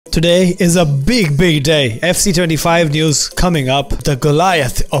Today is a big day. FC25 news coming up. The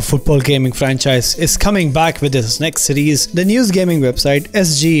Goliath of football gaming franchise is coming back with its next series. The news gaming website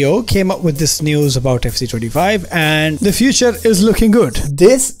SGO came up with this news about FC25 and the future is looking good.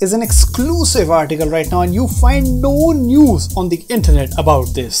 This is an exclusive article right now and you find no news on the internet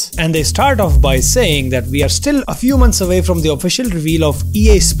about this. And they start off by saying that we are still a few months away from the official reveal of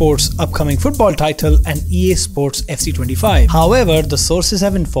EA Sports' upcoming football title and EA Sports FC25. However, the sources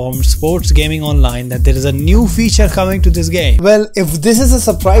have informed Sports Gaming Online that there is a new feature coming to this game. Well, if this is a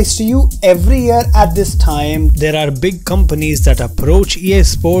surprise to you, every year at this time there are big companies that approach EA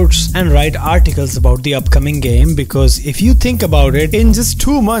Sports and write articles about the upcoming game, because if you think about it, in just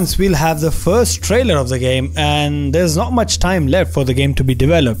 2 months we'll have the first trailer of the game and there's not much time left for the game to be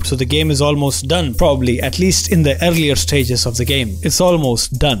developed. So the game is almost done, probably, at least in the earlier stages of the game. It's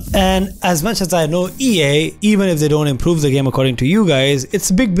almost done. And as much as I know EA, even if they don't improve the game according to you guys, it's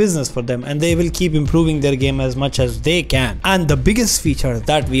a big business for them and they will keep improving their game as much as they can. And the biggest feature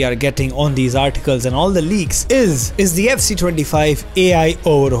that we are getting on these articles and all the leaks is the FC25 AI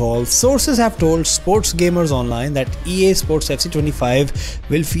overhaul. Sources have told Sports Gamers Online that EA Sports FC25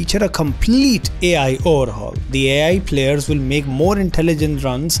 will feature a complete AI overhaul. The AI players will make more intelligent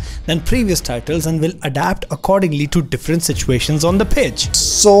runs than previous titles and will adapt accordingly to different situations on the pitch.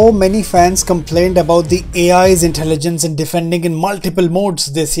 So many fans complained about the AI's intelligence in defending in multiple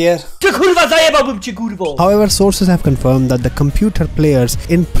modes this year. However, sources have confirmed that the computer players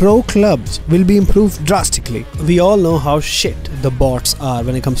in pro clubs will be improved drastically. We all know how shit the bots are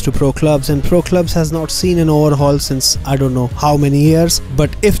when it comes to pro clubs, and pro clubs has not seen an overhaul since I don't know how many years. But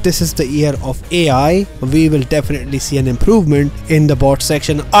if this is the year of AI, we will definitely see an improvement in the bot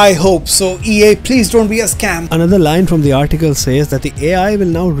section. I hope so. EA, please don't be a scam. Another line from the article says that the AI will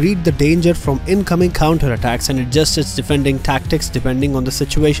now read the danger from incoming counterattacks and adjust its defending tactics depending on the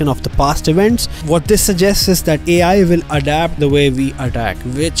situation of the past events. What this suggests is that AI will adapt the way we attack,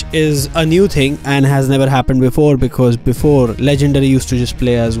 which is a new thing and has never happened before, because before legendary used to just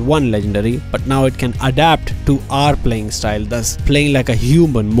play as one legendary, but now it can adapt to our playing style, thus playing like a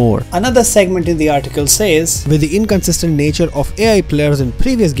human more. Another segment in the article says, with the inconsistent nature of AI players in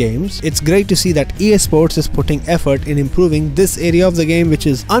previous games, it's great to see that EA Sports is putting effort in improving this area of the game, which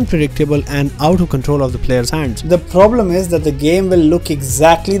is unpredictable and out of control of the player's hands. The problem is that the game will look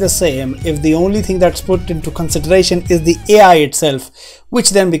exactly the same if the only thing that's put into consideration is the AI itself,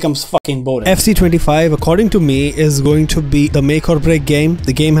 which then becomes fucking boring. FC25, according to me, is going to be the make or break game.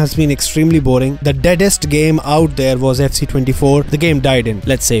 The game has been extremely boring. The deadest game out there was FC24. The game died in,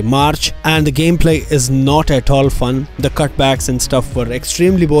 let's say, March, and the gameplay is not at all fun. The cutbacks and stuff were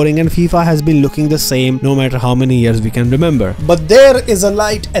extremely boring, and FIFA has been looking the same no matter how many years we can remember. But there is a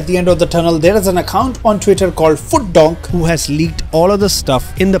light at the end of the tunnel. There is an account on Twitter called FootDonk who has leaked all of the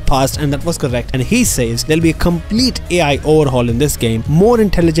stuff in the past, and that was correct. And he says there'll be a complete AI overhaul in this game. More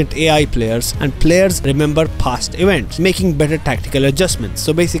intelligent AI players, and players remember past events, making better tactical adjustments.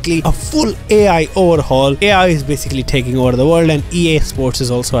 So basically a full AI overhaul. AI is basically taking over the world, and EA Sports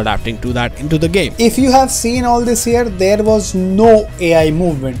is also adapting to that into the game. If you have seen all this here, there was no AI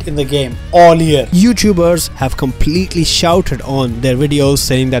movement in the game all year. YouTubers have completely shouted on their videos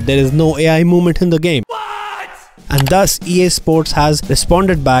saying that there is no AI movement in the game. And thus EA Sports has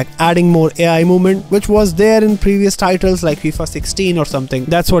responded back, adding more AI movement, which was there in previous titles like FIFA 16 or something.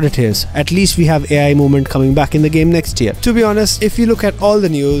 That's what it is. At least we have AI movement coming back in the game next year. To be honest, if you look at all the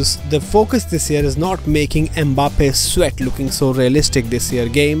news, the focus this year is not making Mbappe's sweat looking so realistic this year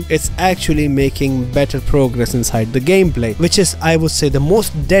game. It's actually making better progress inside the gameplay, which is, I would say, the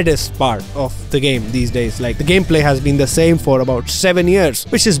most deadest part of the game these days. Like, the gameplay has been the same for about 7 years,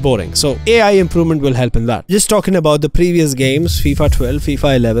 which is boring. So AI improvement will help in that. Just talking about the previous games, FIFA 12,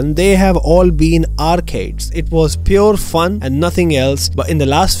 FIFA 11, they have all been arcades. It was pure fun and nothing else. But in the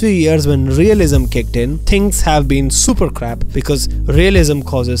last few years, when realism kicked in, things have been super crap, because realism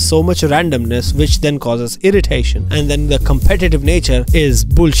causes so much randomness, which then causes irritation, and then the competitive nature is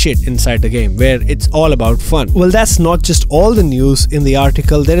bullshit inside the game where it's all about fun. Well, that's not just all the news in the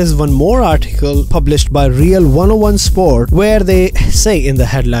article. There is one more article published by Real 101 Sport where they say in the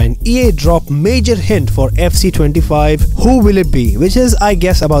headline, EA drop major hint for FC25. Who will it be? Which is, I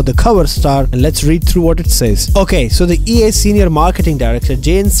guess, about the cover star, and let's read through what it says. Okay, so the EA senior marketing director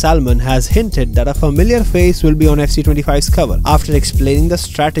Jane Salmon has hinted that a familiar face will be on FC25's cover after explaining the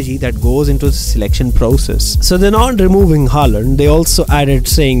strategy that goes into the selection process. So they're not removing Haaland, they also added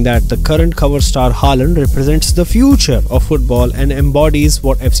saying that the current cover star Haaland represents the future of football and embodies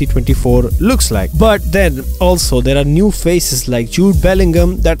what FC24 looks like. But then also there are new faces like Jude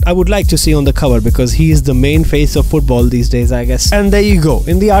Bellingham that I would like to see on the cover, because he is the main face face of football these days, I guess. And there you go.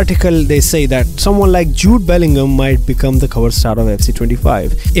 In the article, they say that someone like Jude Bellingham might become the cover star of FC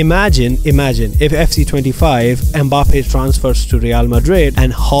 25. Imagine if FC 25 Mbappe transfers to Real Madrid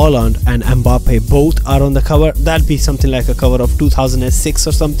and Haaland and Mbappe both are on the cover. That'd be something like a cover of 2006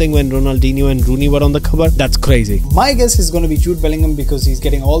 or something when Ronaldinho and Rooney were on the cover. That's crazy. My guess is going to be Jude Bellingham because he's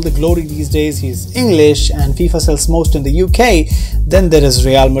getting all the glory these days. He's English and FIFA sells most in the UK. Then there is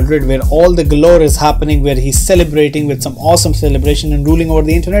Real Madrid where all the glory is happening, where he's celebrating with some awesome celebration and ruling over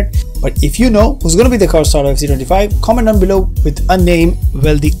the internet. But if you know who's going to be the cover star of FC 25, comment down below with a name.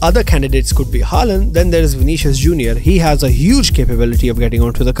 Well, the other candidates could be Haaland. Then there is Vinicius Jr. He has a huge capability of getting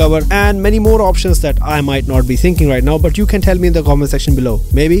onto the cover, and many more options that I might not be thinking right now, but you can tell me in the comment section below.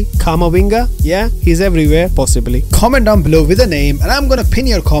 Maybe Kamavinga? Yeah, he's everywhere, possibly. Comment down below with a name and I'm going to pin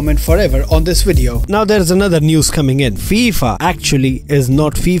your comment forever on this video. Now there's another news coming in. FIFA actually is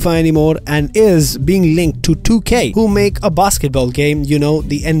not FIFA anymore and is being linked to 2K, who make a basketball game, you know,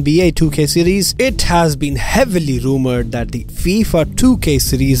 the NBA 2K series. It has been heavily rumored that the FIFA 2K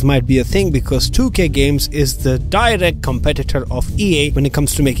series might be a thing because 2K Games is the direct competitor of EA when it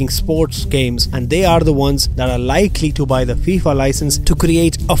comes to making sports games, and they are the ones that are likely to buy the FIFA license to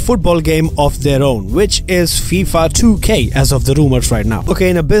create a football game of their own, which is FIFA 2K as of the rumors right now. Okay,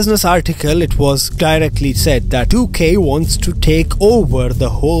 in a business article it was directly said that 2K wants to take over the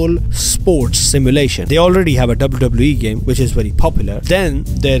whole sports simulation. They already have a WWE game which is very popular. Then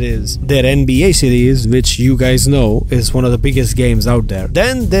there is their NBA series, which you guys know is one of the biggest games out there.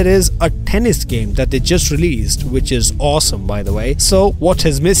 Then there is a tennis game that they just released, which is awesome by the way. So what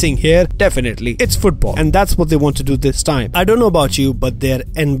is missing here? Definitely it's football, and that's what they want to do this time. I don't know about you, but their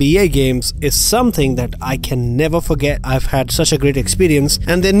NBA games is something that I can never forget. I've had such a great experience,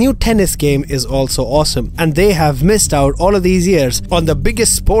 and their new tennis game is also awesome, and they have missed out all of these years on the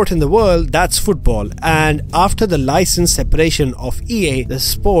biggest sport in the world, that's football. And after the license separation of EA, the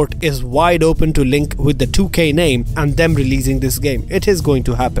sport is wide open to link with the 2K name and them releasing this game. It is going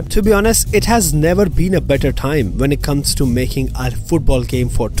to happen. To be honest, it has never been a better time when it comes to making a football game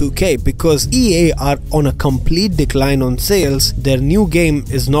for 2K, because EA are on a complete decline on sales. Their new game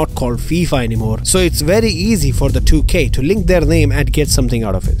is not called FIFA anymore, so it's very easy for the 2K to link their name and get something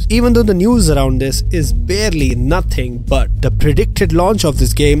out of it. Even though the news around this is barely nothing, but the predicted launch of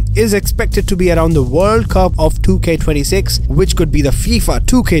this game is expected to be around the World Cup of 2K26, which could be the FIFA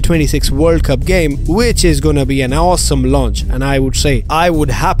 2K26 World Cup game, which is gonna be an awesome launch, and I would say I would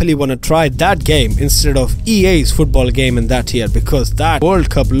happily want to try that game instead of EA's football game in that year, because that World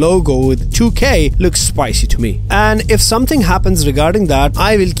Cup logo with 2K looks spicy to me. And if something happens regarding that,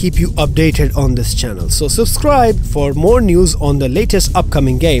 I will keep you updated on this channel, so subscribe for more news on the latest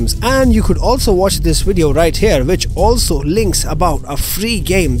upcoming games. And you could also watch this video right here, which also links about a free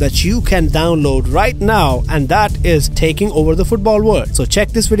game that you can download right now, and that is taking over the football world. So check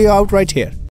this video out right here.